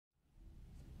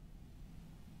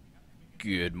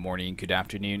Good morning, good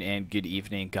afternoon, and good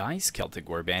evening, guys. Celtic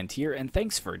Warband here, and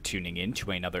thanks for tuning in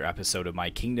to another episode of my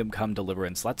Kingdom Come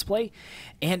Deliverance Let's Play.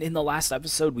 And in the last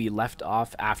episode, we left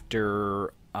off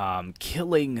after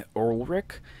killing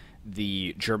Ulrich,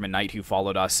 the German knight who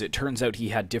followed us. It turns out he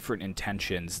had different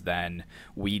intentions than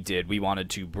we did. We wanted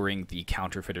to bring the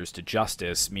counterfeiters to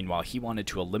justice. Meanwhile, he wanted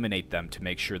to eliminate them to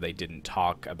make sure they didn't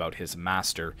talk about his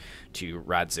master to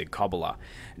Radzig.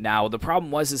 Now, the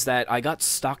problem is that I got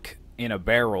stuck in a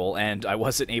barrel and I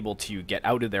wasn't able to get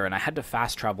out of there, and I had to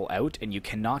fast travel out, and you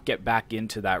cannot get back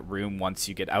into that room once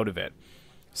you get out of it.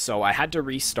 So I had to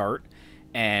restart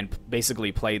and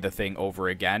basically play the thing over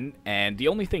again, and the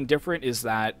only thing different is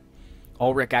that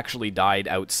Ulrich actually died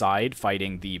outside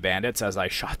fighting the bandits as I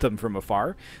shot them from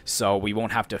afar, so we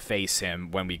won't have to face him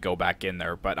when we go back in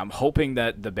there. But I'm hoping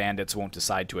that the bandits won't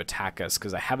decide to attack us,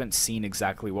 because I haven't seen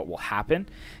exactly what will happen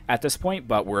at this point,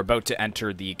 but we're about to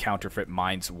enter the counterfeit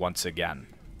mines once again.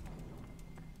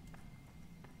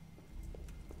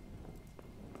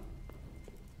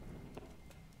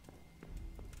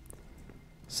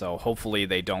 So hopefully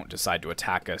they don't decide to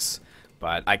attack us.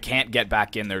 But I can't get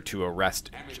back in there to arrest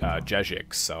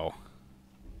Jezik, so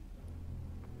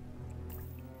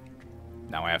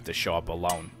now I have to show up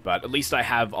alone. But at least I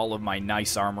have all of my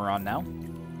nice armor on now.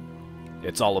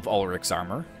 It's all of Ulrich's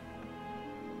armor.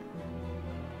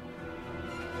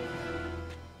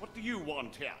 What do you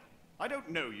want here? I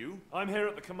don't know you. I'm here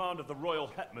at the command of the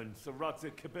royal hetman, Sir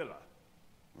Radzig.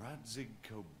 Radzig,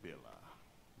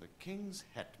 the king's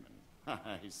hetman.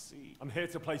 I see. I'm here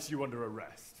to place you under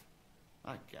arrest.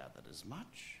 I gathered as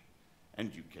much.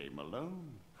 And you came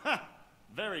alone. Ha!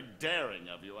 Very daring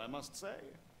of you, I must say.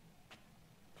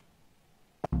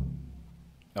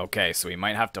 Okay, so we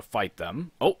might have to fight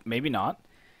them. Oh, maybe not.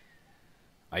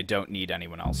 I don't need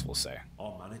anyone else, we'll say.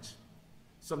 I'll manage.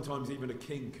 Sometimes even a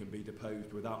king can be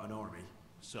deposed without an army.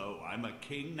 So I'm a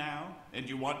king now, and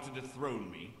you want to dethrone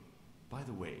me? By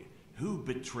the way, who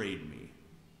betrayed me?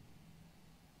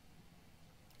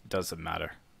 Doesn't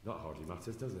matter. That hardly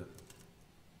matters, does it?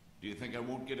 Do you think I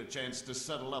won't get a chance to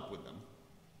settle up with them?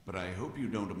 But I hope you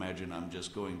don't imagine I'm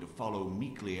just going to follow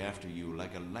meekly after you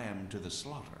like a lamb to the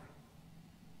slaughter.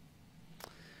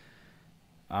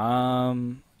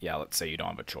 Yeah, let's say you don't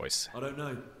have a choice. I don't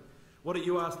know. Why don't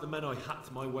you ask the men I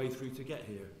hacked my way through to get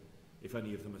here, if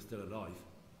any of them are still alive?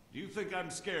 Do you think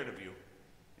I'm scared of you?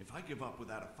 If I give up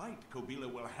without a fight,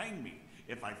 Kobila will hang me.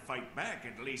 If I fight back,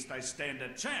 at least I stand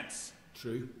a chance.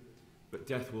 True, but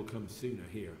death will come sooner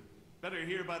here. Better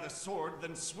here by the sword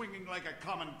than swinging like a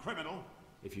common criminal.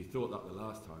 If you thought that the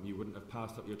last time, you wouldn't have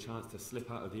passed up your chance to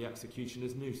slip out of the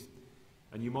executioner's noose.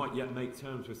 And you might yet make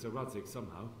terms with Sir Radzig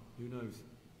somehow. Who knows?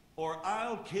 Or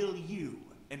I'll kill you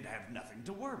and have nothing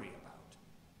to worry about.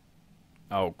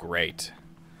 Oh, great.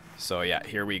 So, yeah,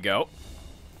 here we go.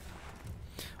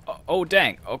 Oh,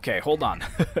 dang. Okay, hold on.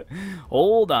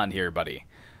 Hold on here, buddy.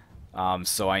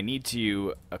 So I need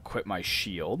to equip my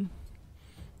shield.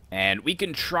 And we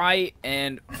can try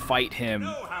and fight him. You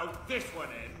know how this one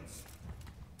ends.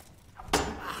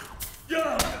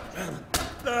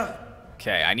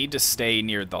 Okay, I need to stay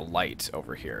near the light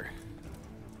over here.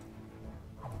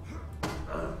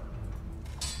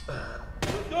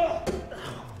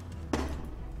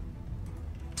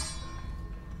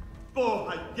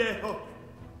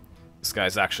 This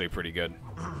guy's actually pretty good.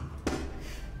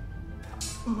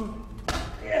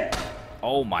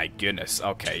 Oh my goodness.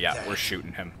 Okay, yeah, we're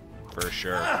shooting him. For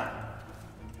sure.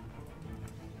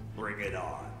 Bring it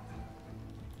on.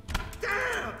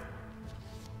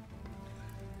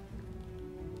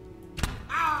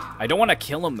 I don't want to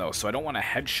kill him though, so I don't want to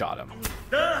headshot him.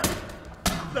 Got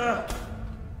me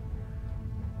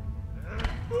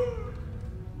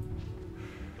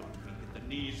at the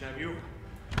knees, have you?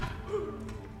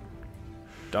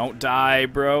 Don't die,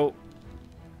 bro.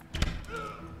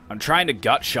 I'm trying to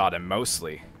gut shot him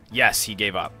mostly. Yes, he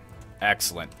gave up.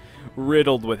 Excellent.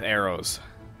 Riddled with arrows.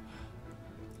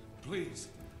 Please,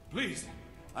 please.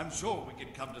 I'm sure we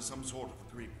can come to some sort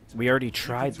of agreement. We already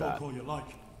tried that. Talk all you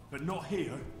like, but not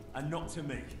here and not to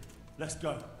me. Let's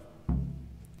go.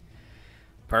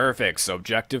 Perfect. So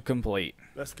objective complete.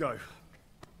 Let's go.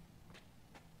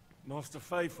 Master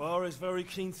Fayfar is very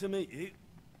keen to meet you.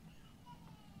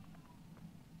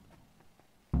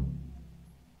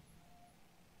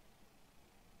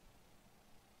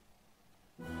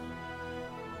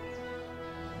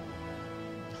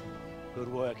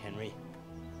 Good work, Henry.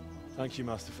 Thank you,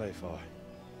 Master Fayfar.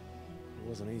 It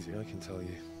wasn't easy, I can tell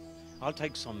you. I'll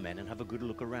take some men and have a good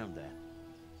look around there.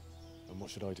 And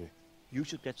what should I do? You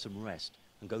should get some rest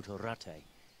and go to Rattay.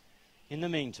 In the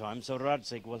meantime, Sir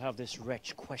Radzig will have this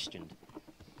wretch questioned.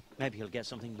 Maybe he'll get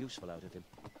something useful out of him.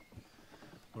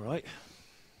 All right.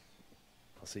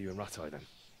 I'll see you in Rattay then.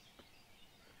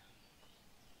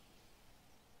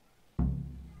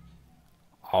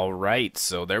 Alright,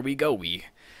 so there we go. We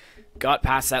got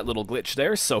past that little glitch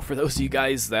there. So for those of you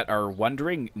guys that are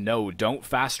wondering, no, don't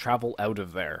fast travel out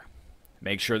of there.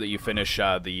 Make sure that you finish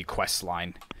the quest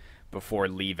line before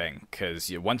leaving,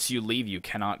 because once you leave, you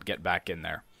cannot get back in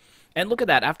there. And look at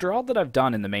that. After all that I've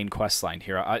done in the main quest line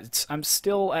here, I'm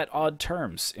still at odd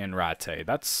terms in Rattay.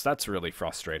 That's really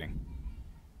frustrating.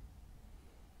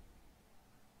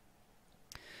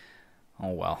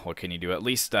 Oh well, what can you do? At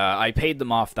least I paid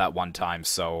them off that one time,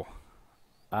 so...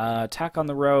 attack on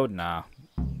the road? Nah.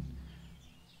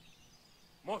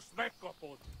 Oh,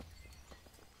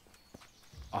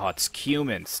 it's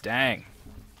Cumans. Dang.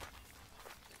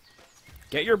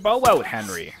 Get your bow out,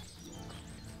 Henry.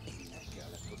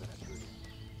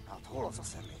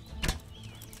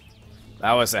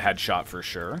 That was a headshot for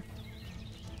sure.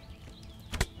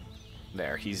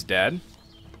 There, he's dead.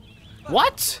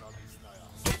 What?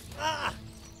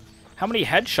 How many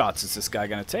headshots is this guy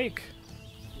gonna take?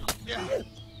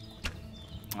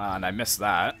 And I missed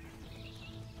that.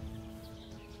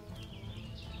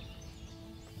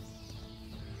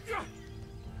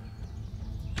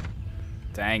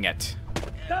 Dang it.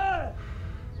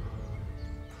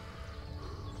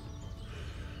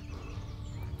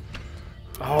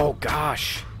 Oh,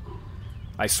 gosh.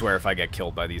 I swear if I get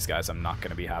killed by these guys, I'm not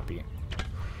going to be happy.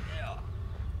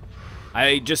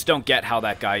 I just don't get how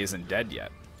that guy isn't dead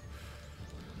yet.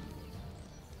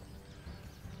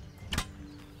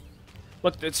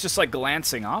 Look, it's just like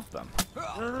glancing off them.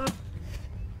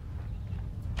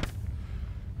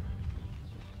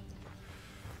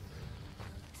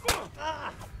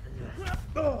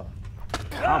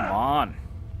 Come on.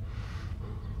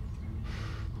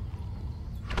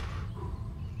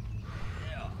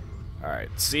 Alright,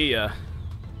 see ya.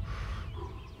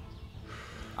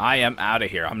 I am out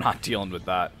of here. I'm not dealing with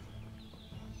that.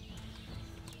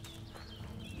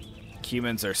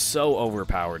 Humans are so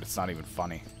overpowered, it's not even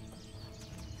funny.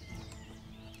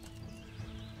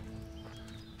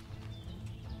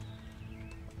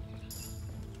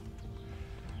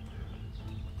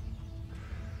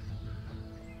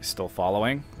 Still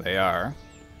following? They are.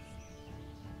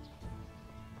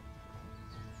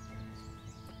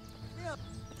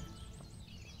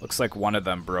 Looks like one of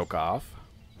them broke off.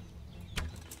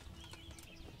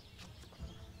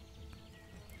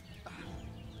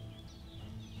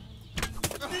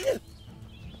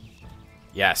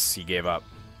 Yes, he gave up.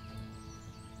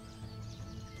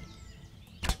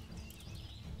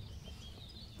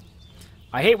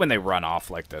 I hate when they run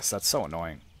off like this. That's so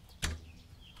annoying.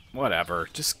 Whatever.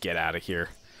 Just get out of here.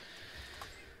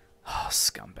 Oh,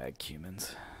 scumbag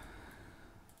humans.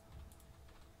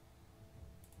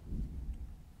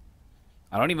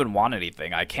 I don't even want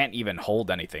anything. I can't even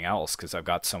hold anything else because I've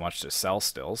got so much to sell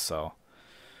still, so...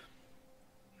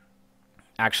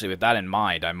 Actually, with that in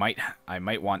mind, I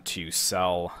might want to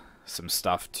sell some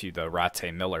stuff to the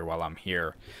Rattay Miller while I'm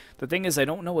here. The thing is, I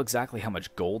don't know exactly how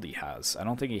much gold he has. I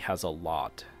don't think he has a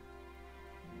lot.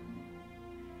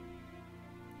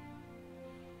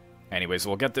 Anyways,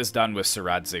 we'll get this done with Sir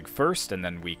Radzig first, and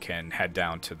then we can head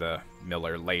down to the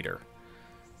Miller later.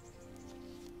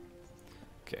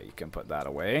 Okay, you can put that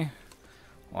away.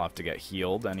 We'll have to get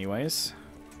healed anyways.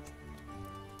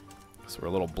 So we're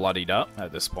a little bloodied up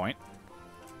at this point.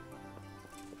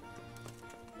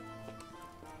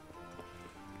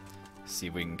 See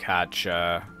if we can catch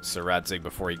Sir Radzig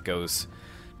before he goes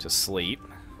to sleep,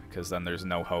 because then there's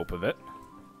no hope of it.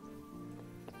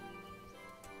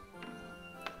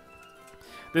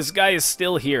 This guy is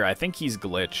still here. I think he's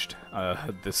glitched,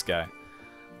 this guy.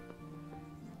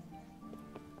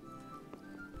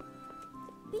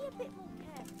 Be a bit more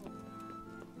careful.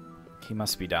 He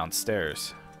must be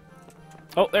downstairs.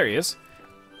 Oh, there he is.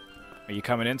 Are you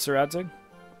coming in, Sir Radzig?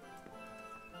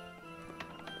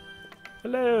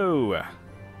 Hello.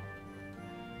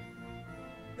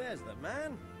 There's the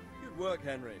man. Good work,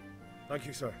 Henry. Thank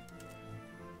you, sir.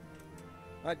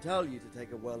 I tell you to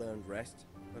take a well-earned rest,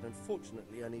 but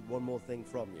unfortunately I need one more thing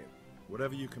from you.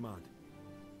 Whatever you command.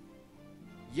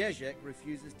 Jezek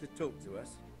refuses to talk to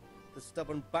us. The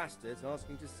stubborn bastard's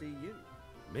asking to see you.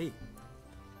 Me?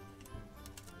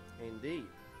 Indeed.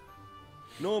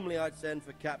 Normally I'd send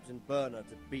for Captain Bernard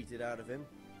to beat it out of him,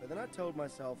 but then I told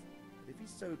myself that if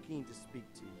he's so keen to speak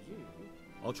to you...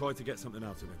 I'll try to get something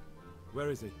out of him. Where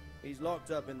is he? He's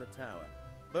locked up in the tower.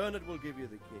 Bernard will give you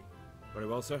the key. Very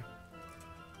well, sir.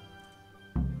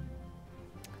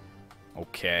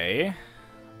 Okay.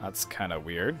 That's kind of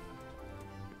weird.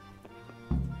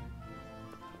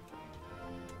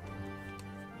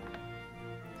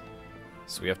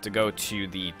 So we have to go to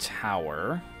the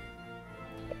tower,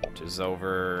 which is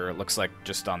over, looks like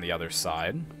just on the other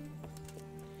side.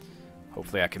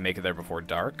 Hopefully I can make it there before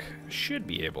dark. Should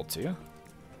be able to.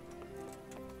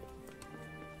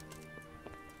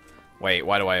 Wait,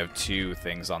 why do I have two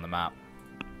things on the map?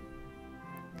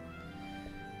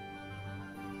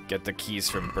 Get the keys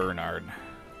from Bernard.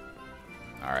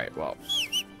 Alright, well.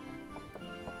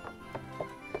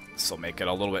 This will make it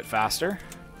a little bit faster.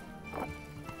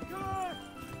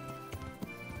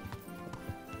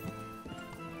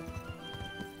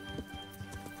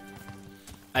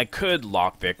 I could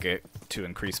lockpick it to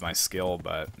increase my skill,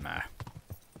 but nah.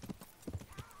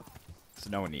 There's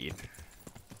no need.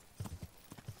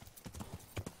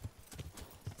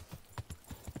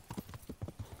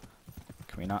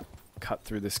 Can we not cut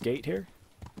through this gate here?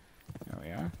 There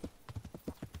we are.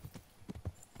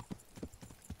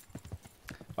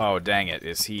 Oh, dang it.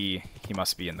 Is he... He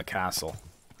must be in the castle.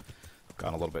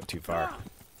 Gone a little bit too far.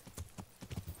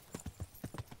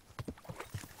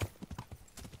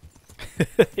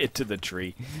 Into the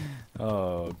tree.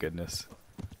 Oh, goodness.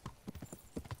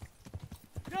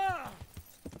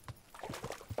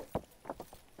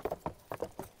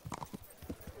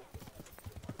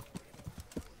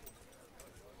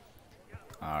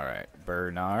 Alright,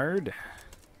 Bernard.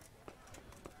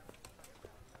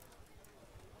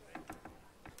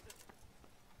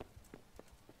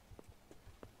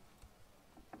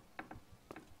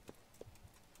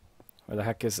 Where the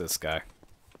heck is this guy?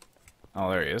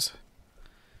 Oh, there he is.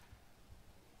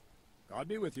 God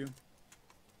be with you.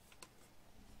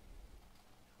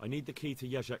 I need the key to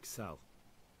Yezhek's cell.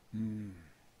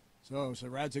 So, Sir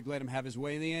Radzig let him have his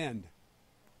way in the end.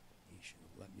 He should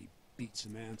have let me beat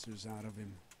some answers out of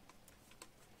him.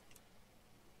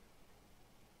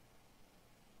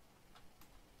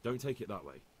 Don't take it that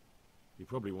way. He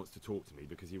probably wants to talk to me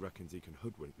because he reckons he can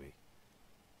hoodwink me.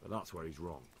 But that's where he's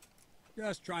wrong.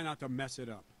 Just try not to mess it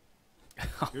up.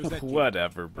 Here's that key.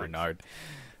 Whatever, Bernard.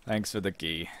 Thanks for the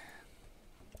key.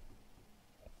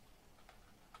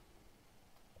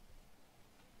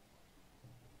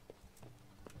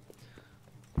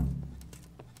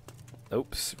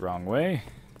 Oops, wrong way.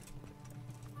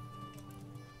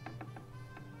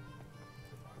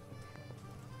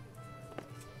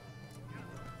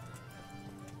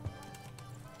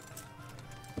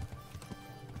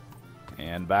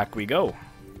 And back we go.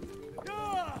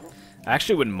 I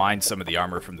actually wouldn't mind some of the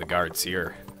armor from the guards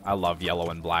here. I love yellow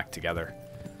and black together.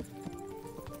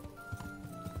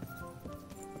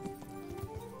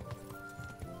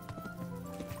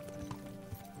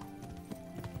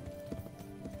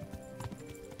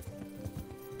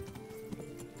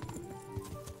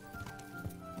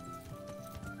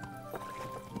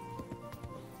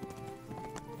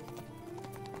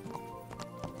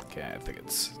 Okay, I think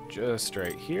it's just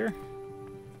right here.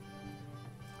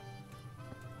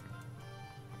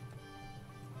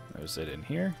 There's it in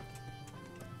here.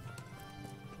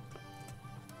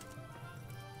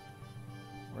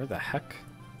 Where the heck?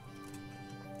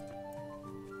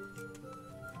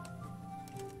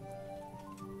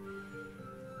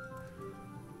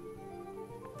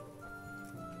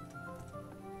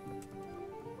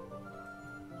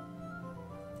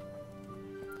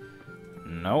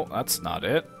 No, that's not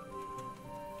it.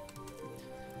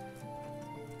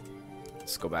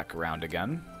 Let's go back around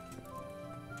again.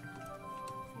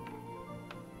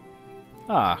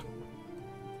 Ah.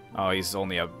 Oh, he's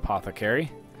only a apothecary.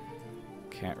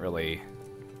 Can't really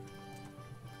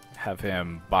have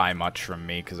him buy much from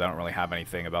me because I don't really have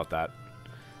anything about that.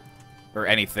 Or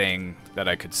anything that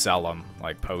I could sell him,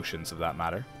 like potions of that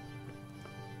matter.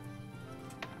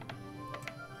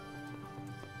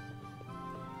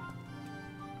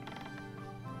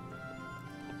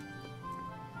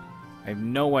 I have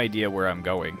no idea where I'm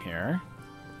going here.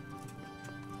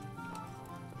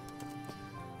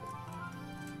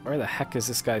 Where the heck is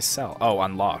this guy's cell? Oh,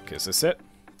 unlock. Is this it?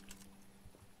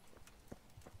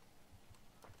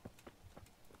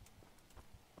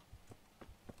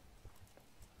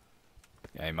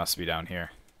 Yeah, he must be down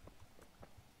here.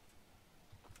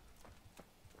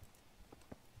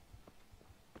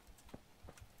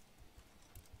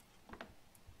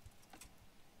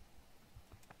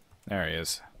 There he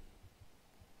is.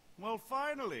 Well,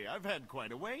 finally, I've had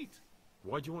quite a wait.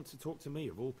 Why do you want to talk to me,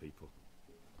 of all people?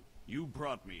 You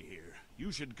brought me here.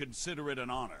 You should consider it an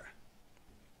honor.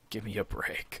 Give me a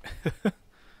break.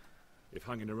 If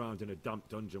hanging around in a damp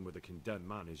dungeon with a condemned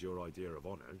man is your idea of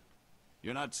honor...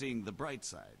 You're not seeing the bright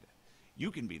side.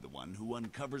 You can be the one who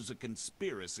uncovers a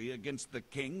conspiracy against the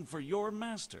king for your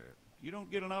master. You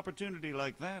don't get an opportunity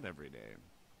like that every day.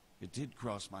 It did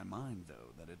cross my mind,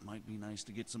 though, that it might be nice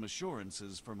to get some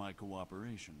assurances for my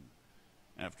cooperation.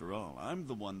 After all, I'm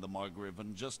the one the Margrave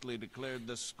unjustly declared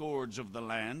the scourge of the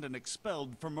land and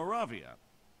expelled from Moravia.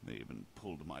 They even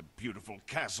pulled my beautiful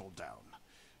castle down.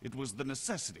 It was the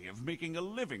necessity of making a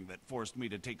living that forced me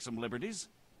to take some liberties.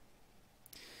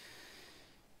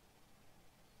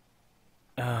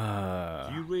 Do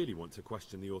you really want to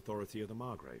question the authority of the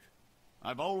Margrave?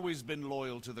 I've always been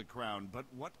loyal to the crown, but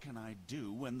what can I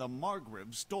do when the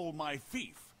Margrave stole my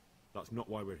fief? That's not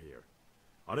why we're here.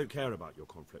 I don't care about your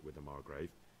conflict with the Margrave.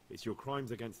 It's your crimes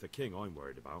against the king I'm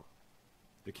worried about.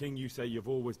 The king you say you've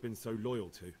always been so loyal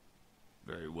to.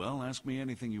 Very well, ask me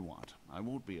anything you want. I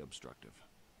won't be obstructive.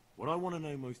 What I want to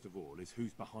know most of all is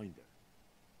who's behind it.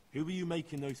 Who were you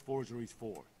making those forgeries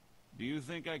for? Do you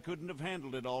think I couldn't have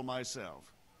handled it all myself?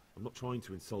 I'm not trying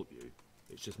to insult you.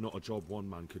 It's just not a job one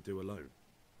man could do alone.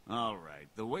 All right,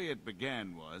 the way it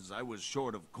began was I was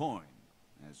short of coin,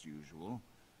 as usual.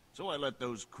 So I let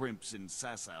those crimps in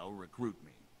Sassau recruit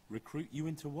me. Recruit you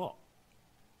into what?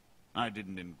 I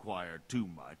didn't inquire too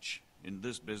much. In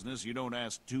this business, you don't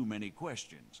ask too many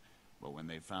questions. But when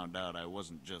they found out I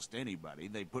wasn't just anybody,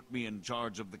 they put me in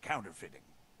charge of the counterfeiting.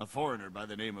 A foreigner by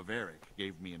the name of Ulrich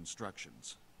gave me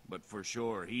instructions. But for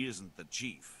sure, he isn't the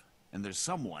chief. And there's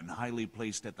someone highly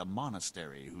placed at the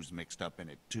monastery who's mixed up in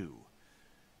it too.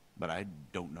 But I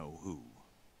don't know who.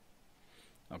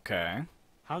 Okay.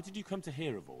 How did you come to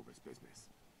hear of all this business?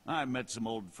 I met some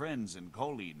old friends in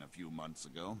Colleen a few months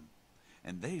ago.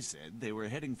 And they said they were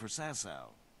heading for Sassau.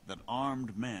 That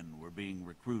armed men were being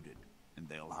recruited. And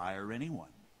they'll hire anyone.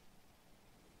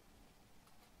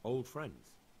 Old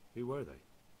friends? Who were they?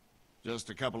 Just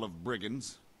a couple of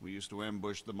brigands. We used to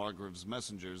ambush the Margrave's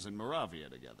messengers in Moravia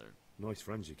together. Nice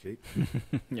friends you keep.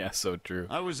 Yeah, so true.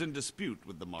 I was in dispute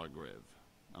with the Margrave.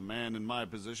 A man in my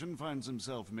position finds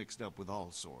himself mixed up with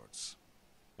all sorts.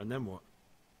 And then what?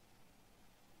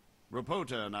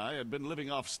 Rapota and I had been living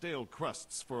off stale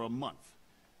crusts for a month,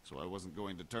 so I wasn't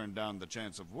going to turn down the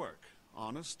chance of work,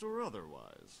 honest or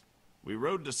otherwise. We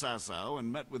rode to Sassau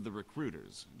and met with the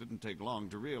recruiters. It didn't take long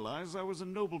to realize I was a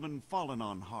nobleman fallen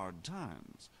on hard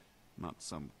times, not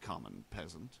some common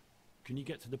peasant. Can you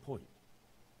get to the point?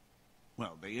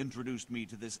 Well, they introduced me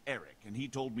to this Ulrich, and he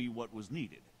told me what was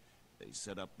needed. They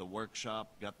set up the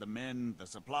workshop, got the men, the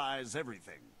supplies,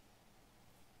 everything.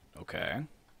 Okay.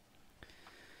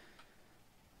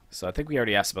 So I think we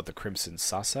already asked about the Crimson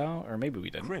Sassau, or maybe we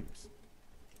didn't. Crimps?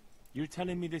 You're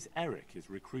telling me this Ulrich is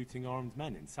recruiting armed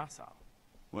men in Sassau?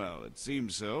 Well, it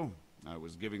seems so. I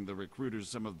was giving the recruiters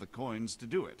some of the coins to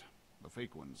do it. The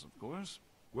fake ones, of course.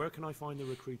 Where can I find the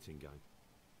recruiting gang?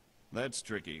 That's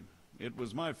tricky. It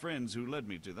was my friends who led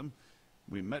me to them.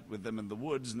 We met with them in the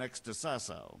woods next to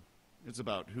Sassau. It's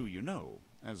about who you know,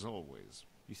 as always.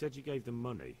 You said you gave them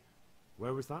money.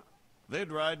 Where was that?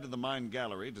 They'd ride to the mine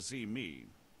gallery to see me.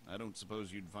 I don't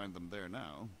suppose you'd find them there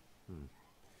now.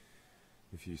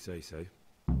 If you say so.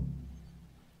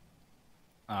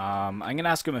 I'm going to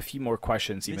ask him a few more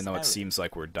questions, even This though it Ulrich, seems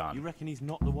like we're You done. reckon he's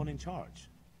not the one in charge?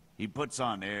 He puts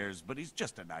on airs, but he's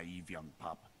just a naive young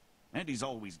pup. And he's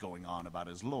always going on about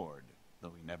his lord,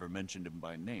 though he never mentioned him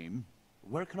by name.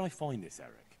 Where can I find this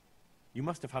Ulrich? You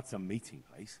must have had some meeting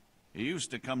place. He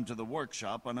used to come to the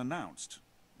workshop unannounced.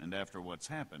 And after what's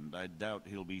happened, I doubt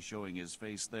he'll be showing his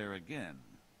face there again.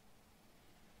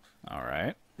 All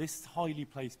right. This highly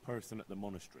placed person at the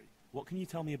monastery, what can you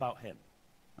tell me about him?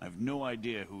 I've no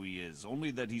idea who he is, only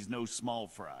that he's no small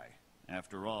fry.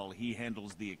 After all, he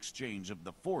handles the exchange of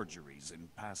the forgeries in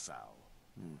Passau.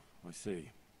 I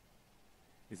see.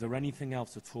 Is there anything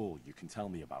else at all you can tell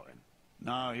me about him?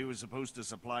 No, he was supposed to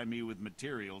supply me with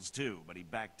materials too, but he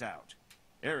backed out.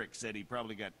 Ulrich said he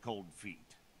probably got cold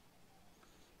feet.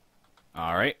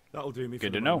 All right. That'll do me for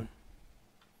Good the to know. moment.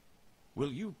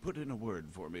 Will you put in a word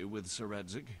for me with Sir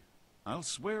Radzig? I'll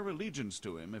swear allegiance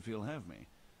to him if he'll have me.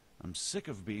 I'm sick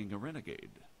of being a renegade.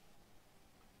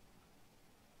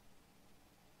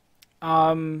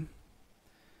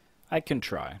 I can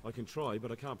try. I can try,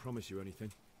 but I can't promise you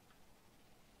anything.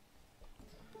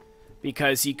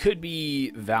 Because he could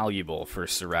be valuable for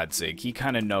Sir Radzig. He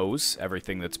kind of knows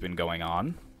everything that's been going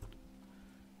on.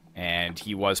 And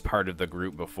he was part of the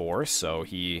group before, so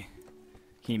he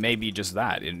may be just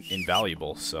that,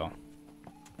 invaluable, so.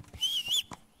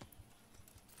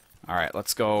 Alright,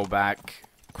 let's go back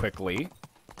quickly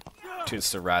to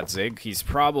Sir Radzig. He's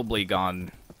probably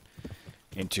gone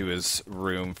into his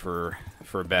room for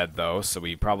bed, though, so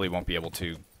we probably won't be able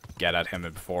to get at him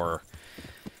before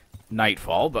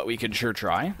nightfall, but we can sure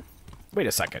try. Wait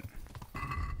a second.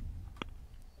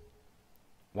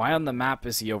 Why on the map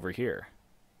is he over here?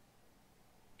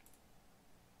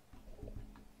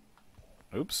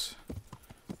 Oops.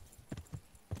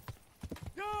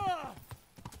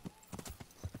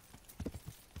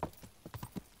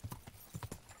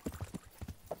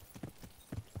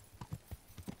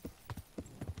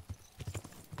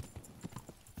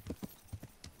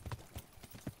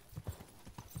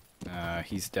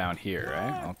 He's down here,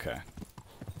 right? Okay.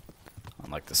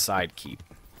 On like the side keep.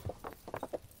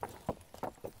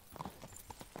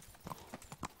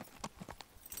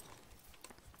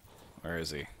 Where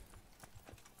is he?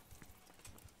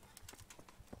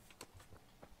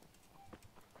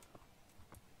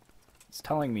 It's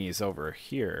telling me he's over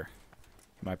here.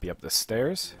 He might be up the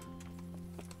stairs.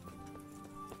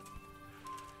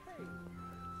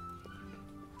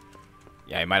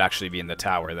 Yeah, he might actually be in the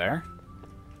tower there.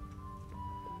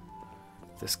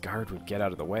 This guard would get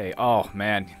out of the way. Oh,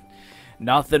 man.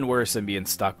 Nothing worse than being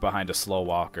stuck behind a slow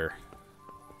walker.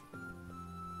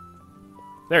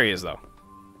 There he is, though.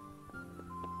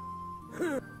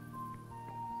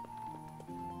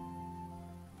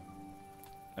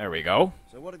 There we go.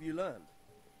 So what have you learned?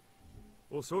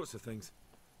 All sorts of things.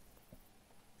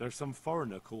 There's some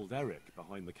foreigner called Eric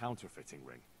behind the counterfeiting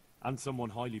ring, and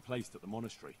someone highly placed at the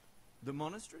monastery. The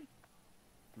monastery?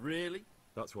 Really?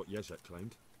 That's what Yezhek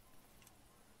claimed.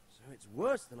 So it's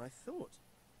worse than I thought.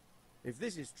 If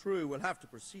this is true, we'll have to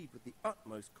proceed with the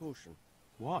utmost caution.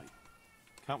 Why?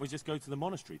 Can't we just go to the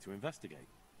monastery to investigate?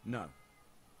 No.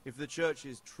 If the church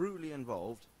is truly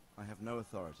involved, I have no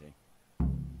authority.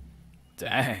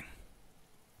 Dang.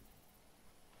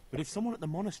 But if someone at the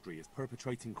monastery is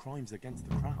perpetrating crimes against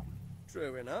the crown...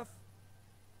 True enough.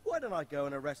 Why don't I go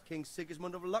and arrest King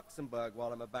Sigismund of Luxembourg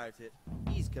while I'm about it?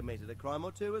 He's committed a crime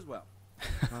or two as well.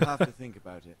 I'll have to think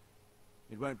about it.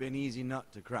 It won't be an easy nut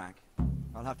to crack.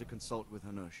 I'll have to consult with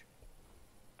Hanush.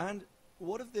 And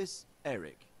what of this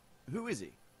Eric? Who is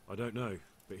he? I don't know,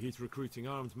 but he's recruiting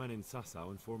armed men in Sassau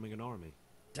and forming an army.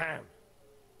 Damn.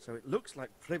 So it looks like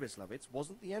Pribyslavitz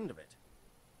wasn't the end of it.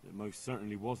 It most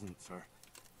certainly wasn't, sir.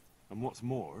 And what's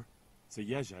more, Sir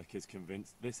Yezhek is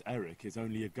convinced this Eric is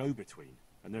only a go-between,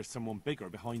 and there's someone bigger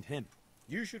behind him.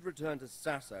 You should return to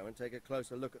Sassau and take a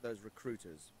closer look at those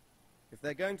recruiters. If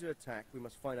they're going to attack, we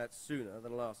must find out sooner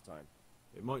than last time.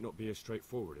 It might not be as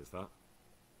straightforward as that.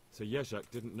 Sir Yezhek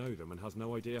didn't know them and has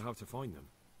no idea how to find them.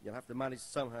 You'll have to manage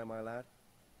somehow, my lad.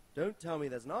 Don't tell me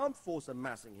there's an armed force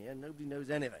amassing here and nobody knows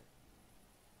anything.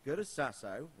 Go to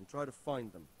Sassau and try to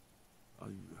find them.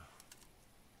 I'm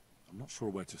not sure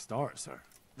where to start, sir.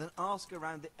 Then ask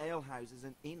around the alehouses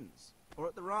and inns, or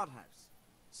at the Rathaus.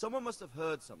 Someone must have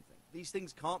heard something. These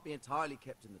things can't be entirely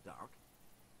kept in the dark.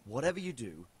 Whatever you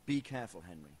do, be careful,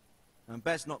 Henry. And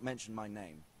best not mention my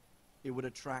name. It would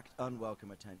attract unwelcome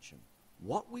attention.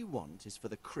 What we want is for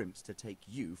the crimps to take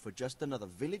you for just another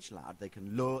village lad they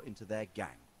can lure into their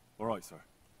gang. All right, sir.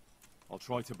 I'll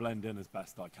try to blend in as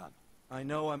best I can. I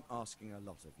know I'm asking a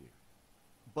lot of you,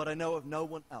 but I know of no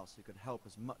one else who could help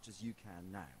as much as you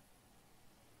can now.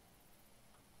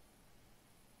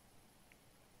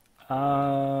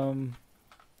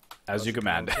 As you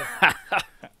command.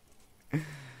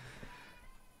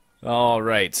 All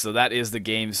right, so that is the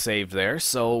game saved there.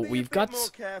 So we've got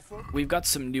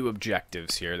some new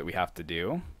objectives here that we have to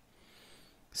do.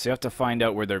 So you have to find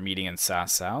out where they're meeting in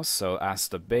Sassau. So ask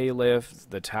the bailiff,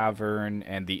 the tavern,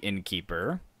 and the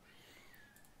innkeeper.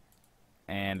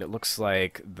 And it looks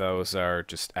like those are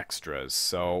just extras.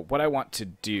 So what I want to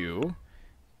do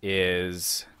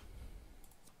is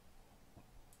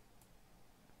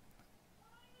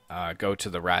go to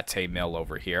the Rattay mill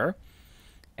over here.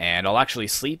 And I'll actually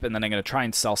sleep, and then I'm going to try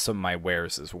and sell some of my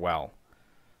wares as well.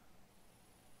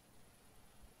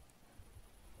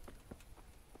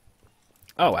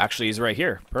 Oh, actually, he's right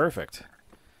here. Perfect.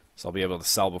 So I'll be able to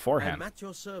sell beforehand. I'm at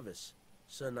your service,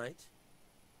 Sir Knight.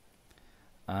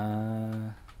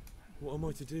 What am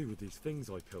I to do with these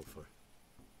things I pilfer?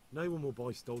 No one will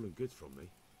buy stolen goods from me.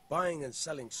 Buying and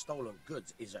selling stolen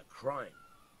goods is a crime.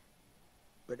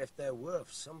 But if they're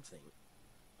worth something,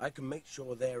 I can make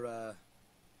sure they're,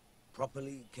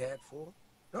 properly cared for.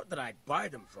 Not that I'd buy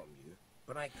them from you,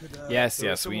 but I could.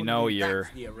 Yes, we know you're.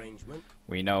 The arrangement.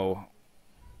 We know.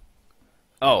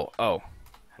 Oh,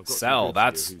 sell.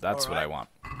 That's what I want.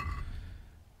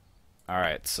 All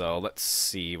right, so let's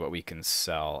see what we can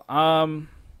sell.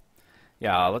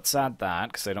 Yeah, let's add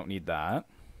that because I don't need that.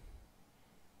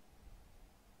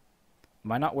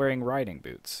 Am I not wearing riding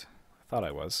boots? I thought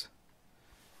I was.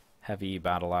 Heavy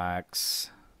battle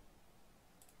axe.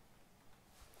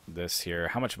 This here.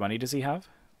 How much money does he have?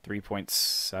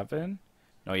 3.7?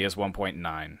 No, he has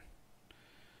 1.9.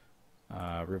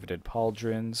 Riveted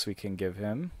pauldrons we can give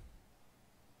him.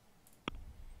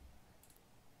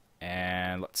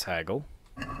 And let's haggle.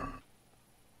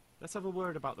 Let's have a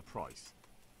word about the price.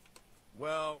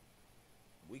 Well,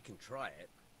 we can try it.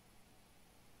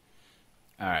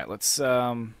 All right, let's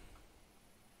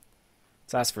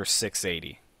ask for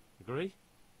 680. Agree?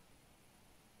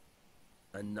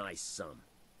 A nice sum.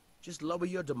 Just lower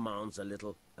your demands a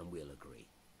little, and we'll agree.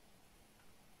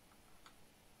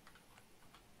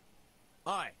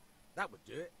 Aye, that would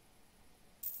do it.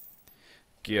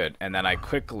 Good. And then I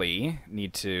quickly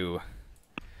need to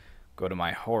go to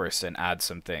my horse and add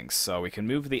some things. So we can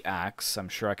move the axe. I'm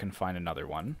sure I can find another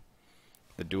one.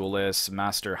 The duelist,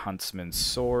 master huntsman's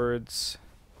swords,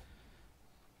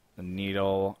 the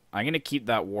needle. I'm going to keep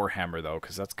that warhammer, though,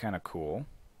 because that's kind of cool.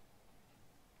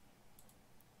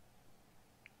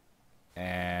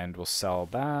 And we'll sell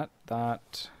that.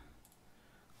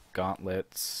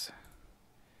 Gauntlets.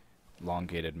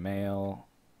 Elongated mail.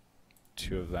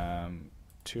 2 of them.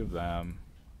 2 of them.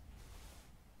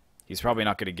 He's probably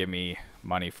not going to give me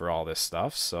money for all this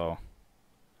stuff, so...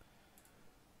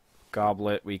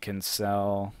 Goblet we can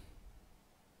sell.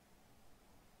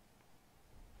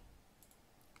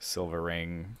 Silver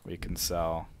ring we can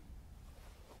sell.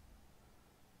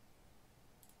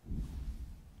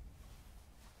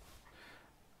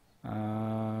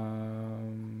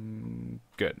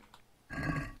 Good.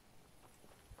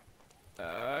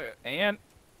 And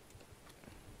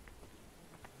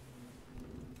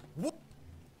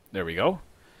there we go.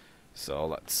 So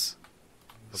let's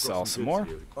sell some more.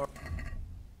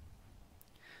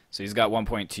 So he's got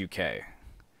 1.2k.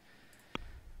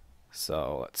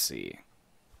 So let's see.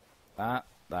 That.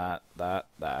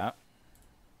 Let's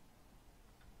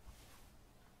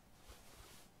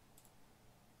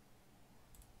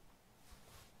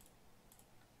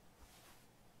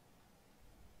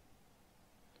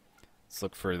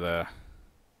look for the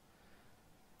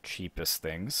cheapest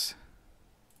things.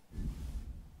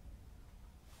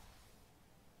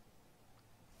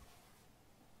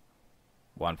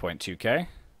 $1.2k.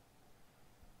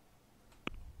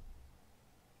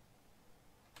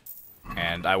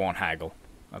 And I won't haggle.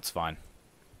 That's fine.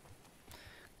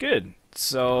 Good.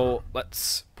 So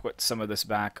let's put some of this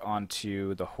back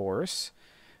onto the horse.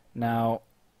 Now,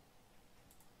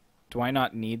 do I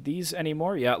not need these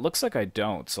anymore? Yeah, it looks like I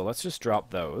don't. So let's just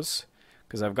drop those,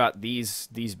 because I've got these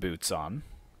boots on.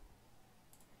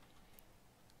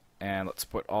 And let's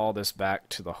put all this back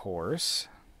to the horse.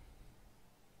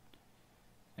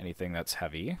 Anything that's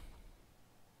heavy.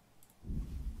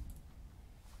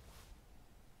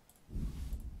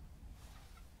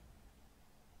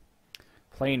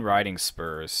 Plain riding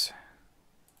spurs.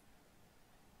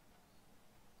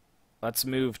 Let's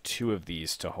move 2 of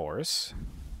these to horse.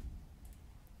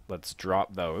 Let's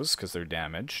drop those because they're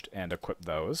damaged and equip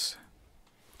those.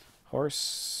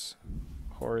 Horse,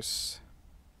 horse,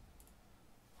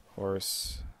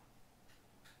 horse.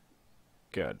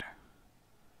 Good.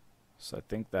 So I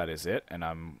think that is it, and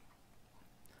I'm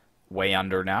way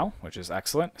under now, which is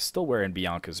excellent. Still wearing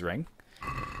Bianca's ring.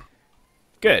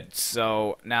 Good,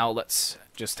 so now let's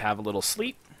just have a little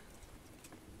sleep.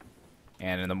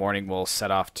 And in the morning we'll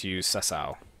set off to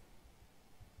Sassau.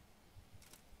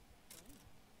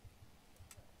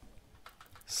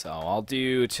 So I'll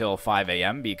do till 5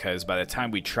 a.m. because by the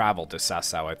time we travel to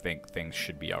Sassau, I think things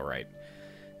should be alright.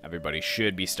 Everybody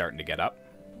should be starting to get up.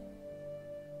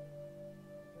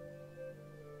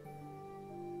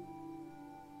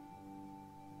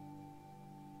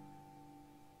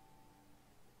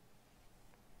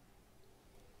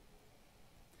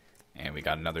 And we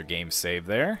got another game save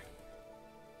there.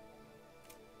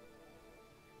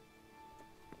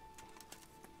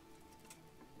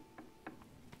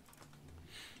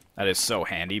 That is so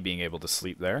handy, being able to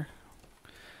sleep there.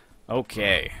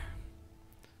 Okay.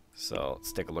 So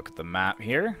let's take a look at the map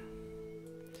here.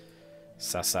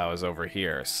 Sassau is over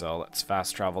here, so let's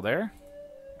fast travel there,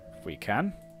 if we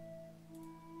can.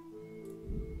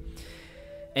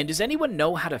 And does anyone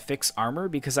know how to fix armor?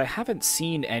 Because I haven't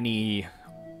seen any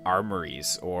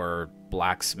armories or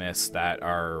blacksmiths that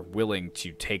are willing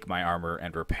to take my armor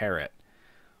and repair it.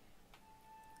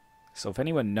 So if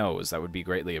anyone knows, that would be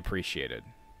greatly appreciated.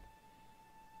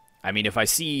 I mean, if I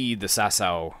see the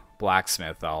Sassau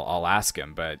blacksmith, I'll ask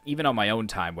him. But even on my own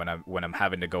time, when I'm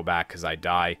having to go back because I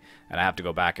die and I have to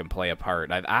go back and play a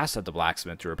part, I've asked at the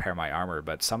blacksmith to repair my armor,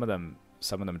 but some of them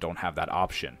don't have that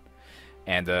option.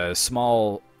 And the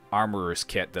small armorer's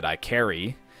kit that I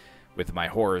carry with my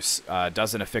horse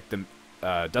doesn't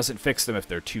fix them if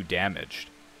they're too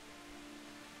damaged.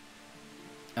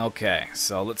 Okay,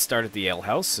 so let's start at the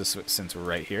alehouse since we're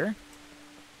right here.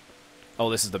 Oh,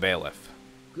 this is the bailiff.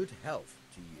 Good health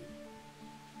to you.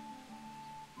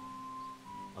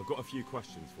 I've got a few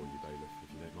questions for you, bailiff,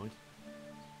 if you don't mind.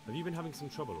 Have you been having some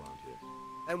trouble around here?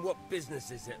 And what business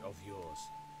is it of yours?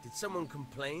 Did someone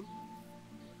complain?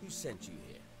 Who sent you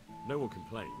here? No one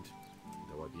complained,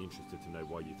 though I'd be interested to know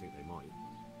why you think they might.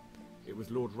 It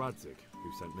was Lord Radzig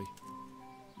who sent me.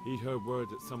 He'd heard word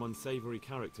that some unsavoury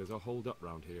characters are holed up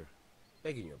round here.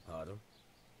 Begging your pardon?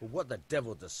 Well, what the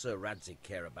devil does Sir Radzig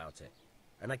care about it?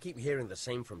 And I keep hearing the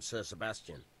same from Sir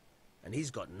Sebastian. And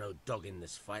he's got no dog in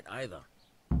this fight either.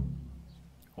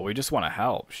 Well, we just want to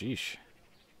help. Sheesh.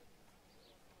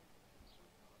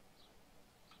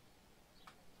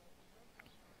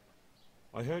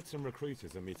 I heard some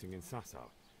recruiters are meeting in Sassau.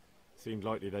 Seemed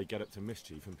likely they get up to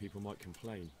mischief and people might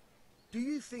complain. Do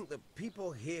you think that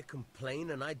people here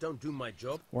complain and I don't do my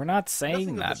job? We're not saying Nothing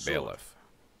of that, the sort. Bailiff.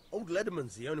 Old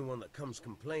Lederman's the only one that comes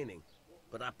complaining,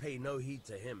 but I pay no heed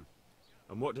to him.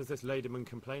 And what does this Lederman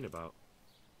complain about?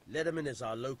 Lederman is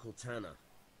our local tanner.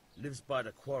 Lives by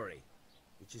the quarry,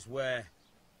 which is where,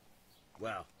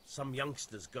 well, some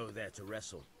youngsters go there to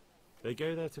wrestle. They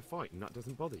go there to fight and that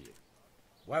doesn't bother you?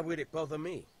 Why would it bother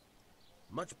me?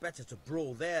 Much better to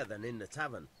brawl there than in the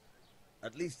tavern.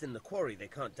 At least in the quarry they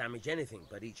can't damage anything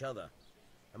but each other.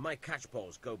 And my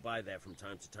catchballs go by there from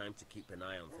time to time to keep an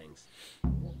eye on things.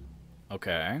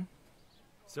 Okay.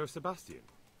 Sir Sebastian?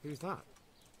 Who's that?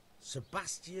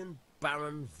 Sebastian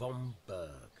Baron von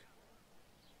Berg.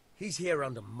 He's here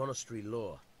under monastery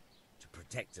law to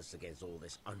protect us against all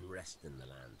this unrest in the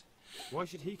land. Why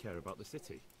should he care about the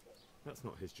city? That's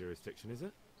not his jurisdiction, is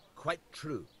it? Quite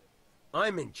true.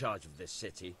 I'm in charge of this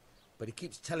city, but he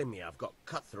keeps telling me I've got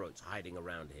cutthroats hiding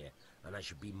around here, and I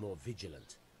should be more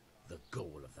vigilant. The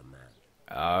goal of the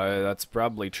man. That's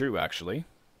probably true, actually.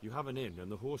 You have an inn,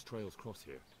 and the horse trails cross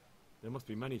here. There must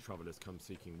be many travellers come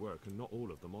seeking work, and not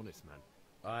all of them honest men.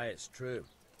 Aye, it's true.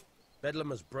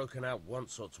 Bedlam has broken out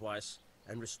once or twice,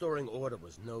 and restoring order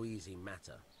was no easy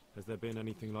matter. Has there been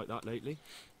anything like that lately?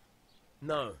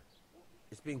 No.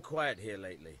 It's been quiet here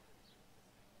lately.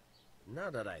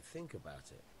 Now that I think about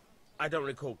it, I don't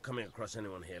recall coming across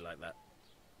anyone here like that.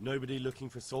 Nobody looking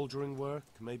for soldiering work,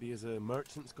 maybe as a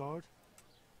merchant's guard?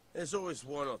 There's always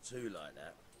one or two like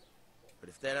that. But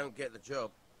if they don't get the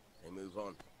job, they move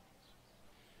on.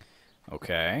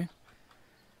 Okay.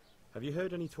 Have you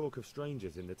heard any talk of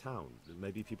strangers in the town?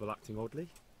 Maybe people acting oddly?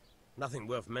 Nothing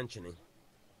worth mentioning.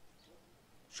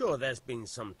 Sure, there's been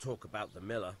some talk about the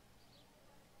miller.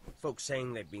 Folks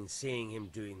saying they've been seeing him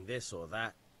doing this or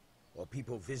that, or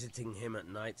people visiting him at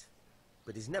night.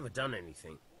 But he's never done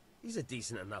anything. He's a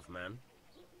decent enough man.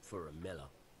 For a miller.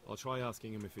 I'll try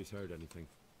asking him if he's heard anything.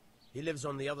 He lives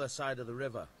on the other side of the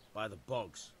river, by the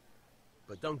bogs.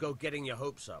 But don't go getting your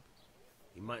hopes up.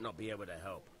 He might not be able to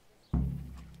help.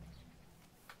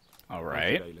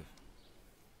 Alright.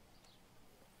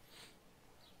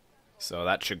 So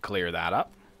that should clear that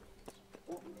up.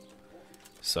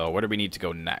 So where do we need to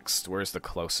go next? Where's the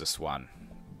closest one?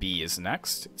 B is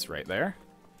next. It's right there.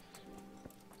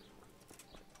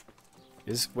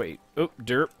 Wait. Oh,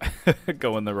 derp.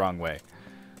 Going the wrong way.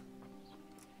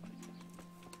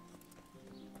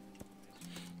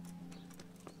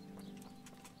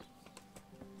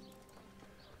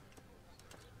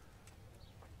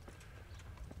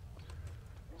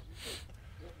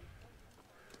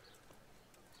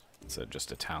 So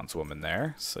just a townswoman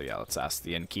there. So yeah, let's ask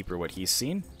the innkeeper what he's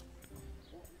seen.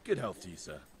 Good health to you,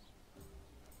 sir.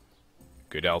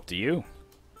 Good health to you.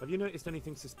 Have you noticed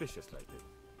anything suspicious lately?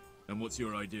 And what's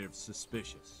your idea of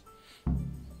suspicious?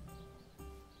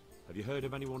 Have you heard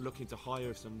of anyone looking to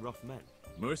hire some rough men?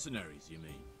 Mercenaries, you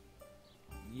mean?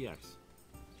 Yes.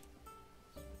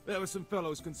 There were some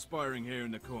fellows conspiring here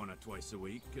in the corner twice a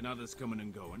week, and others coming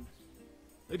and going.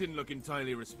 They didn't look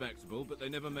entirely respectable, but they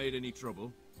never made any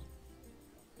trouble.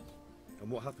 And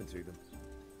what happened to them?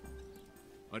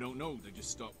 I don't know, they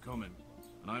just stopped coming.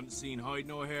 And I haven't seen hide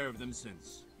nor hair of them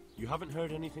since. You haven't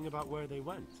heard anything about where they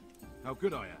went? How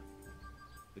could I have?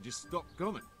 They just stopped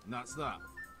coming, and that's that.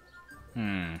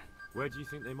 Where do you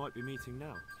think they might be meeting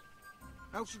now?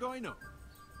 How should I know?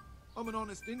 I'm an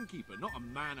honest innkeeper, not a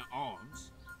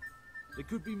man-at-arms. They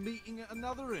could be meeting at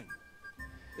another inn.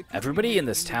 Everybody in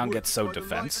this town gets so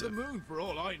defensive. The moon, for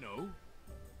all I know.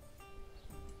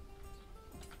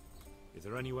 Is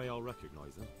there any way I'll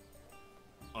recognize them?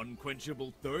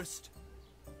 Unquenchable thirst.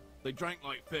 They drank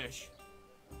like fish.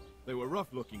 They were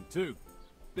rough-looking too.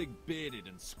 Big bearded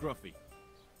and scruffy.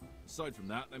 Aside from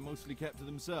that, they mostly kept to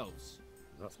themselves.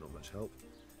 That's not much help.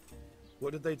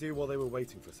 What did they do while they were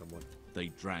waiting for someone? They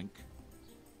drank.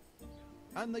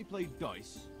 And they played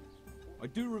dice. I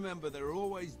do remember there were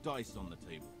always dice on the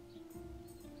table.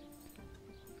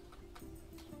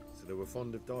 So they were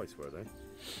fond of dice, were they?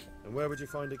 And where would you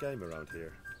find a game around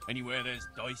here? Anywhere there's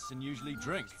dice and usually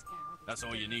drink. That's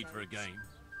all you need for a game.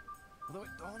 Although it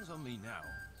dawns on me now,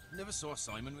 I never saw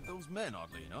Simon with those men,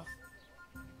 oddly enough.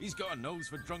 He's got a nose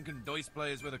for drunken dice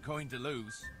players with a coin to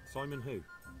lose. Simon who?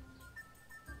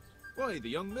 Why, the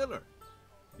young miller.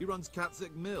 He runs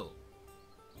Catsick Mill.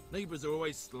 Neighbours are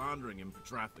always slandering him for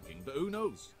trafficking, but who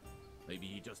knows? Maybe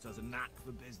he just has a knack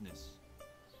for business.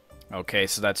 Okay,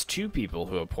 so that's 2 people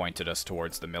who have pointed us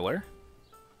towards the miller.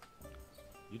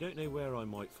 You don't know where I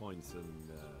might find some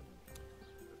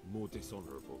more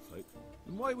dishonourable folk?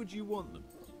 And why would you want them?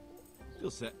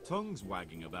 They'll set tongues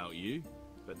wagging about you.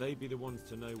 But they'd be the ones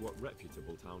to know what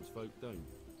reputable townsfolk don't.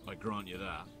 I grant you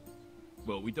that.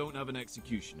 Well, we don't have an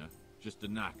executioner, just a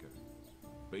knacker.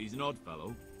 But he's an odd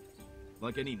fellow.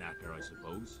 Like any knacker, I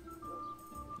suppose.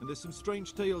 And there's some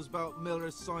strange tales about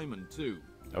Miller Simon, too.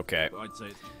 Okay. But I'd say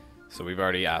it's... So we've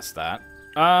already asked that.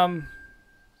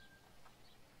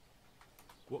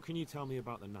 What can you tell me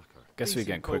about the knacker? Guess we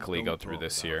can quickly go through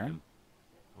this here.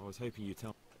 I was hoping you'd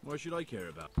tell... Why should I care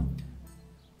about?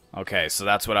 Okay, so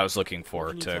that's what I was looking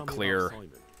for, to clear...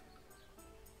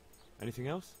 Anything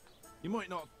else? You might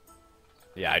not...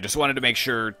 Yeah, I just wanted to make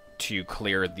sure to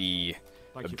clear the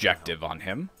objective on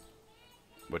him.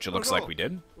 Which it looks like we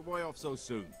did. But why off so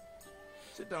soon?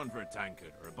 Sit down for a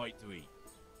tankard or a bite to eat.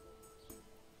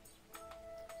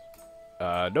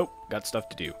 Nope. Got stuff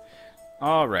to do.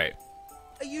 Alright.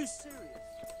 Are you serious?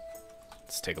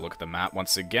 Let's take a look at the map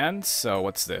once again. So,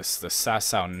 what's this? The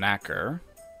Sassau Knacker.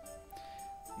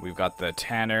 We've got the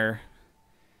tanner.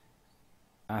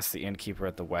 Ask the innkeeper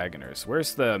at the wagoners.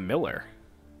 Where's the miller?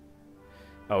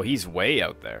 Oh, he's way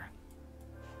out there.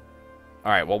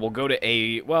 Alright, well, we'll go to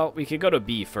A. Well, we could go to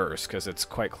B first, because it's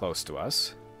quite close to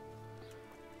us.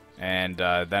 And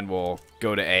then we'll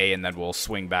go to A, and then we'll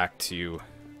swing back to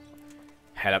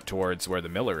head up towards where the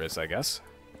miller is, I guess.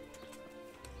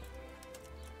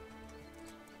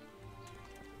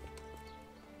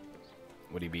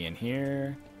 Would he be in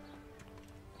here?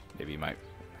 Maybe he might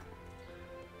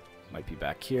be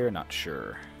back here, not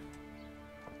sure.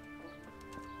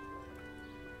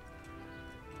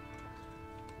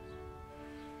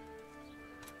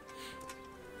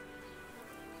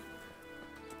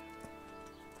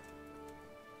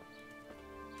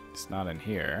 It's not in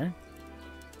here.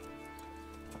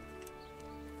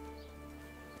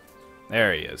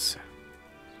 There he is.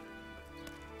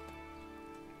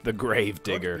 The grave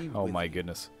digger. Oh my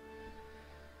goodness.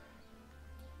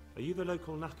 Are you the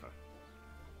local knacker?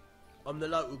 I'm the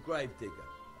local grave digger.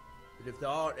 But if there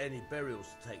aren't any burials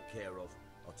to take care of,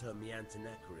 I'll turn me hand to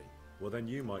knackering. Well, then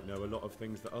you might know a lot of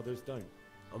things that others don't.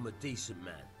 I'm a decent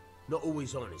man. Not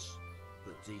always honest,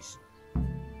 but decent.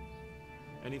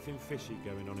 Anything fishy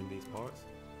going on in these parts?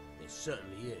 There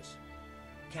certainly is.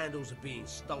 Candles are being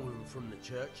stolen from the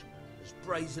church. As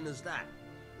brazen as that.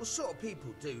 What sort of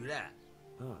people do that?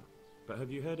 Ah, but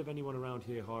have you heard of anyone around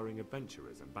here hiring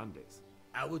adventurers and bandits?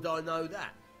 How would I know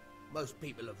that? Most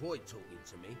people avoid talking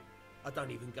to me. I don't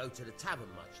even go to the tavern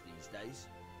much these days.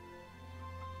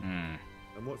 And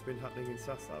what's been happening in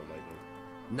Sassau lately?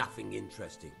 Nothing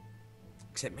interesting.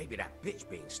 Except maybe that bitch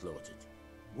being slaughtered.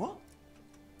 What?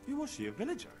 Who was she, a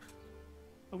villager?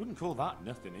 I wouldn't call that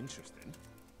nothing interesting.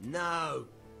 No.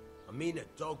 I mean a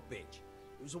dog bitch.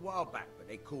 It was a while back, but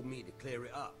they called me to clear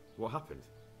it up. What happened?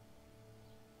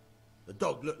 The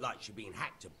dog looked like she'd been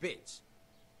hacked to bits.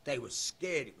 They were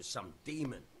scared it was some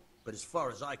demon. But as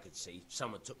far as I could see,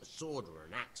 someone took a sword or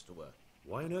an axe to her.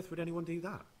 Why on earth would anyone do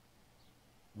that?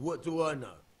 What do I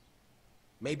know?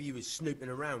 Maybe he was snooping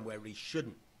around where he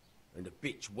shouldn't, and the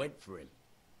bitch went for him.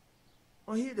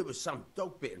 I hear there was some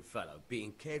dog-bitten fellow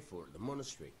being cared for at the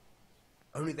monastery.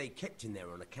 Only they kept him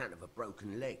there on account of a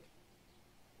broken leg.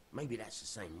 Maybe that's the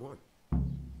same one.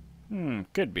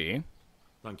 Could be.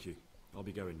 Thank you. I'll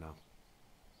be going now.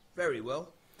 Very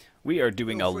well. We are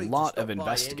doing a Feel free to lot stop of by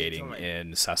investigating any time.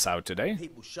 in Sassau today.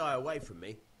 People shy away from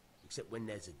me, except when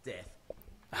there's a death.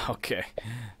 Okay,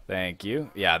 thank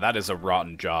you. Yeah, that is a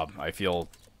rotten job. I feel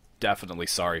definitely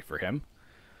sorry for him.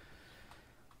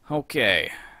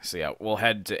 Okay, so yeah, we'll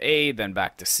head to A, then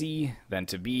back to C, then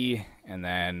to B, and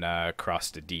then cross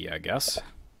to D, I guess.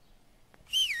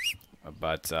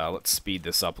 But let's speed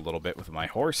this up a little bit with my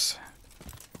horse.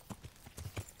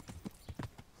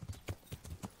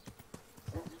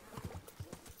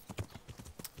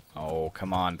 Oh,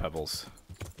 come on, Pebbles.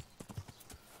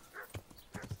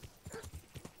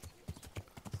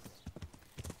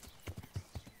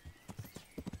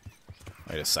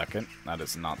 Wait a second. That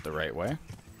is not the right way.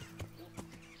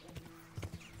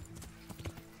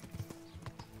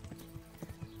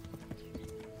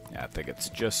 Yeah, I think it's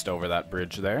just over that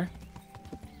bridge there.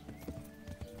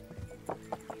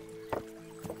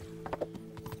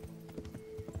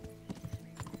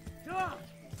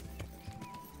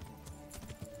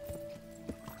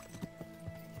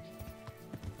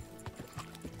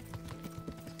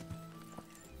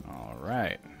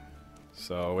 Alright.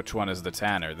 So, which one is the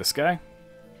tanner? This guy?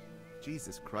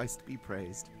 Jesus Christ be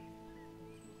praised.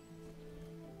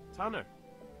 Tanner,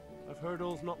 I've heard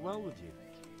all's not well with you.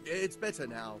 It's better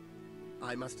now.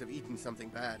 I must have eaten something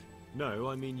bad. No,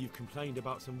 I mean you've complained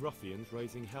about some ruffians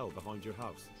raising hell behind your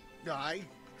house. Aye,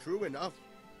 true enough.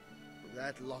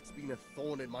 That lot's been a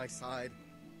thorn in my side.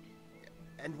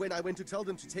 And when I went to tell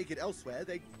them to take it elsewhere,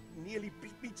 they nearly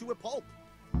beat me to a pulp.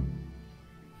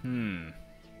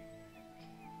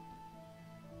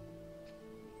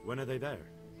 When are they there?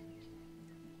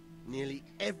 Nearly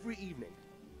every evening.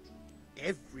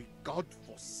 Every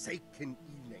god-forsaken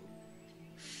evening.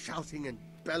 Shouting and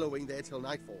bellowing there till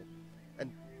nightfall.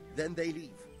 And then they leave.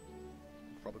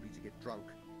 Probably to get drunk.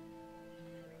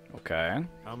 Okay.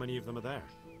 How many of them are there?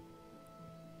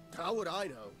 How would I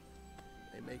know?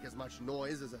 They make as much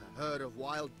noise as a herd of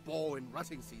wild boar in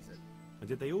rutting season. And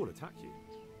did they all attack you?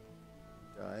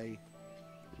 Aye.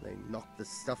 They knocked the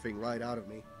stuffing right out of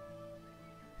me.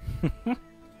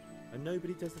 And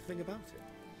nobody does a thing about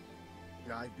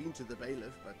it? I've been to the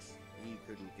bailiff, but he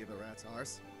couldn't give a rat's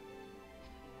arse.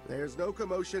 There's no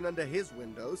commotion under his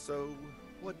window, so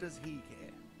what does he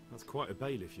care? That's quite a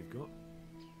bailiff you've got.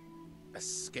 A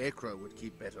scarecrow would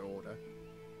keep better order.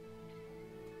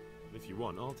 If you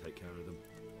want, I'll take care of them.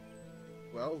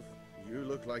 Well, you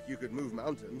look like you could move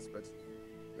mountains, but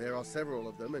there are several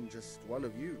of them and just one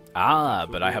of you. Ah,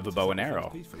 but I have a bow and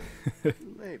arrow.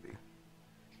 Maybe.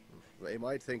 They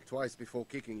might think twice before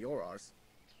kicking your arse.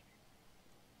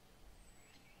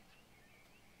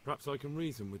 Perhaps I can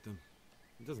reason with them.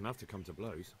 It doesn't have to come to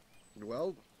blows.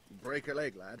 Well, break a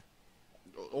leg, lad.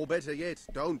 Or better yet,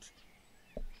 don't.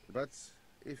 But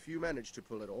if you manage to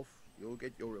pull it off, you'll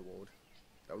get your reward.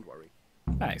 Don't worry.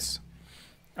 Nice.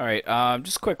 Alright,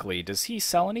 just quickly, does he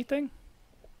sell anything?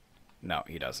 No,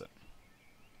 he doesn't.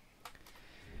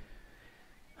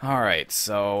 Alright,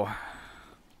 so...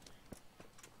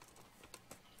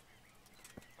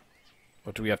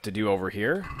 what do we have to do over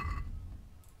here?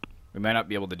 We might not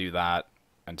be able to do that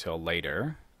until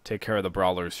later. Take care of the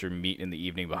brawlers who meet in the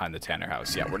evening behind the Tanner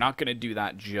house. Yeah, we're not going to do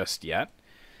that just yet.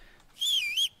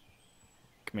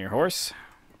 Come here, horse.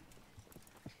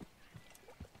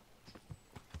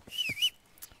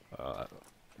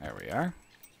 There we are.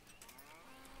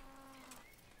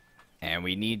 And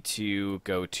we need to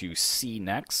go to C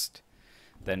next,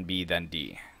 then B, then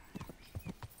D.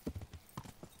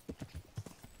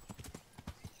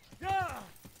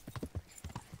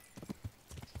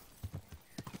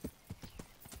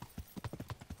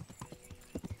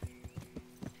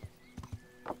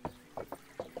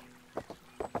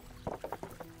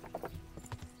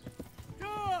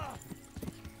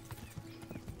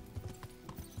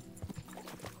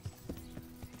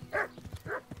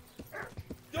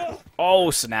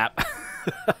 Oh, snap.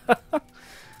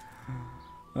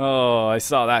 Oh, I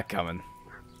saw that coming.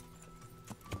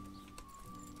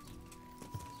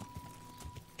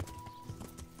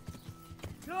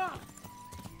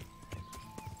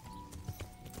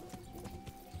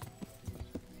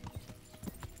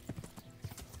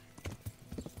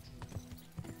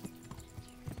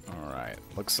 Alright,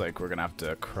 looks like we're gonna have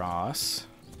to cross.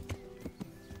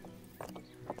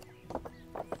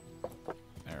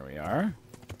 There we are.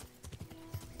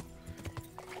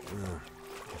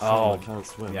 Oh,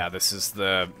 yeah, this is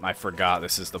the... I forgot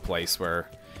this is the place where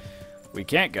we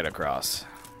can't get across.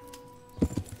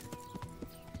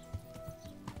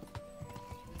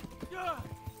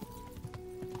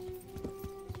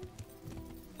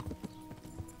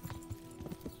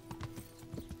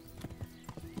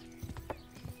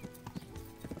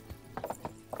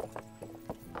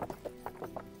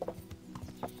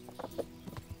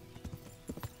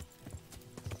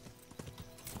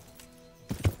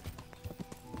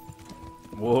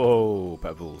 Whoa,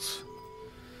 pebbles.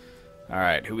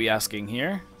 Alright, who we asking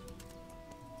here?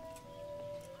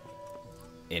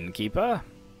 Innkeeper?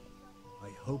 I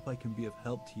hope I can be of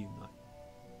help to you, knight.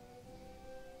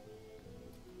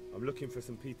 I'm looking for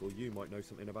some people you might know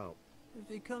something about. If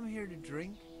they come here to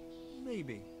drink,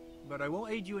 maybe. But I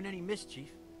won't aid you in any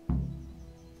mischief.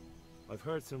 I've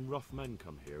heard some rough men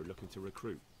come here looking to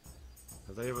recruit.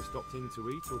 Have they ever stopped in to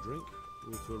eat or drink?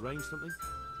 Or to arrange something?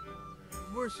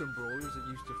 Were some brawlers that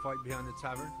used to fight behind the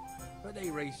tavern, but they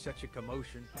raised such a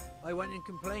commotion. I went and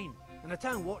complained, and the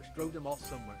town watch drove them off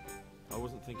somewhere. I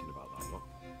wasn't thinking about that lot.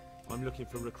 I'm looking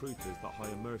for recruiters that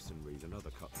hire mercenaries and other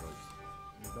cutthroats.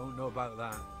 I don't know about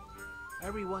that.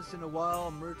 Every once in a while,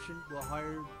 a merchant will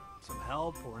hire some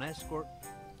help or an escort,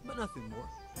 but nothing more.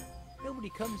 Nobody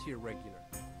comes here regular.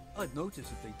 I'd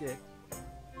notice if they did.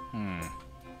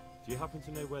 Do you happen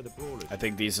to know where the brawlers? I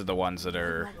think these are the ones that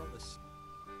are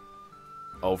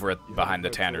over behind the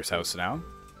Tanner's house now.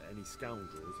 Any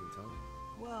scoundrels in town?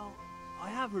 Well, I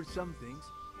have heard some things,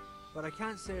 but I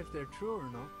can't say if they're true or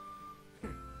not.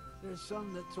 There's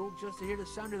some that talk just to hear the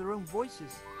sound of their own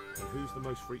voices. And who's the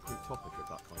most frequent topic of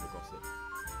that kind of gossip?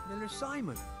 Miller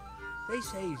Simon. They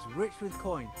say he's rich with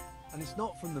coin, and it's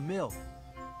not from the mill.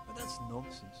 But that's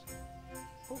nonsense.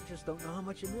 Folk just don't know how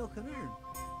much a mill can earn.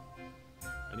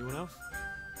 Anyone else?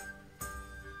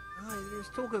 Aye, there's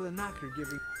talk of the knacker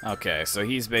giving... Okay, so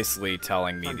he's basically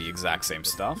telling me the exact same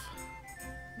stuff.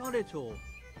 Not at all.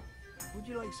 Would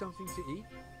you like something to eat?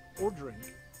 Or drink?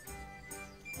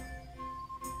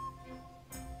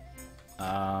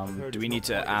 Do we need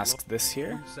to ask this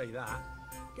here? Don't say that.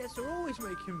 Guess they're always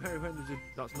making merry when there's a...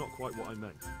 That's not quite what I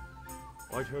meant.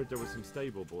 I'd heard there were some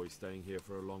stable boys staying here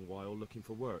for a long while looking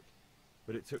for work.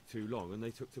 But it took too long and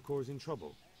they took to causing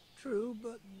trouble. True,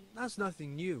 but that's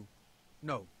nothing new.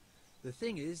 No. The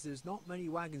thing is, there's not many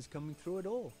wagons coming through at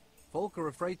all. Folk are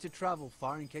afraid to travel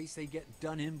far in case they get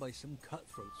done in by some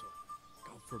cutthroats or,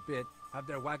 God forbid, have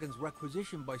their wagons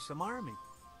requisitioned by some army.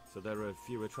 So there are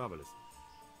fewer travellers.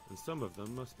 And some of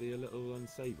them must be a little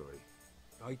unsavoury.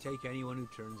 I take anyone who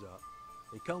turns up.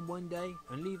 They come one day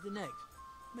and leave the next.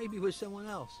 Maybe with someone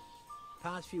else.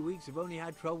 Past few weeks I've only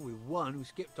had trouble with one who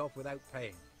skipped off without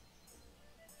paying.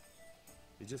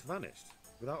 He just vanished,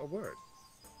 without a word.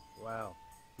 Well,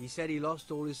 he said he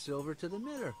lost all his silver to the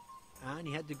miller, and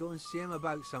he had to go and see him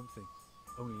about something.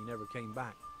 Only he never came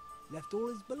back. Left all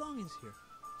his belongings here.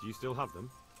 Do you still have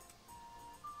them?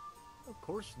 Of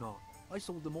course not. I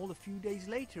sold them all a few days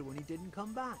later when he didn't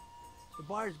come back. The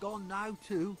buyer's gone now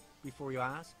too, before you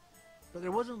ask. But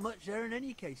there wasn't much there in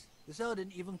any case. The seller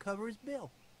didn't even cover his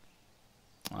bill.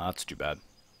 Oh, that's too bad.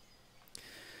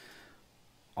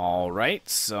 Alright,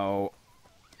 so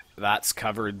that's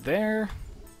covered there.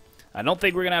 I don't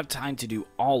think we're going to have time to do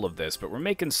all of this, but we're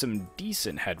making some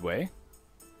decent headway.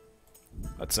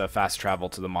 Let's fast travel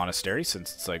to the monastery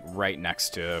since it's like right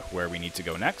next to where we need to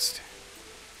go next.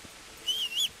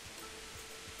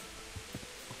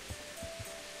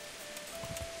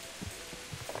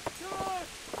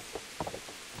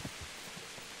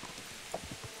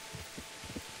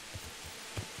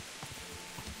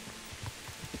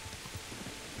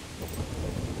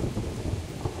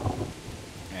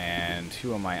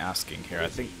 Who am I asking here? I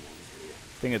think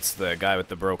it's the guy with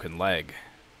the broken leg.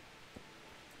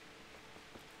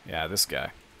 Yeah, this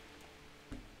guy.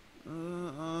 What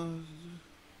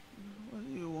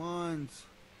do you want?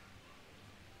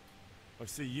 I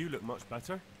see you look much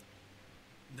better.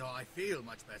 No, I feel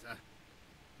much better.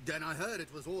 Then I heard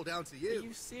it was all down to you. Are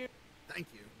you serious? Thank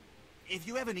you. If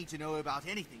you ever need to know about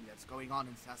anything that's going on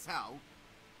in Sassau,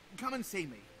 come and see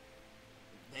me.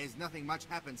 There's nothing much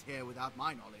happens here without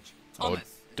my knowledge. Thomas.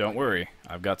 Oh, don't worry.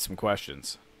 I've got some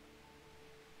questions.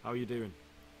 How are you doing?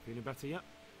 Feeling better yet?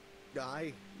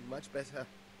 Aye, much better.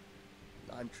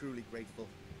 I'm truly grateful.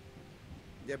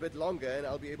 A bit longer and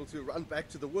I'll be able to run back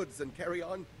to the woods and carry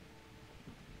on.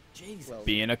 Jesus. Well,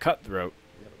 being a cutthroat.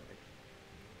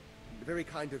 Very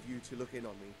kind of you to look in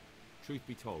on me. Truth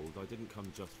be told, I didn't come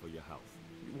just for your health.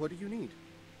 What do you need?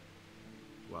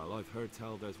 Well, I've heard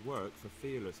tell there's work for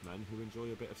fearless men who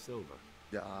enjoy a bit of silver.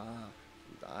 Ah,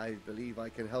 I believe I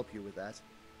can help you with that.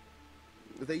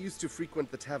 They used to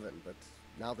frequent the tavern, but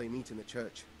now they meet in the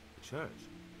church. The church?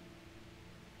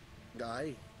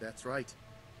 Aye, that's right.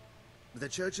 The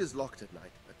church is locked at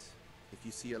night, but if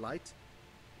you see a light,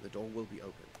 the door will be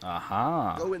open.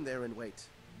 Aha. Go in there and wait.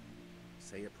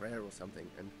 Say a prayer or something,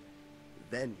 and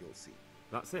then you'll see.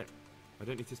 That's it? I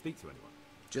don't need to speak to anyone?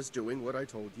 Just doing what I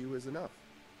told you is enough.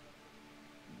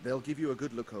 They'll give you a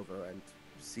good look over and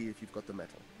see if you've got the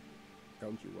metal.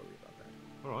 Don't you worry about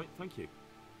that. All right, thank you.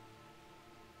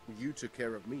 You took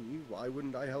care of me, why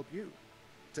wouldn't I help you?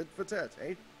 Tit for tat,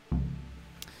 eh?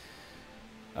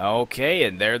 Okay,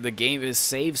 and there the game is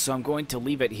saved, so I'm going to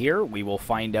leave it here. We will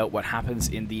find out what happens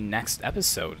in the next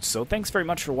episode. So thanks very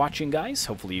much for watching, guys.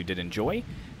 Hopefully you did enjoy.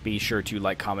 Be sure to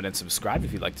like, comment, and subscribe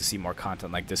if you'd like to see more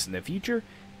content like this in the future,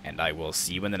 and I will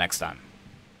see you in the next time.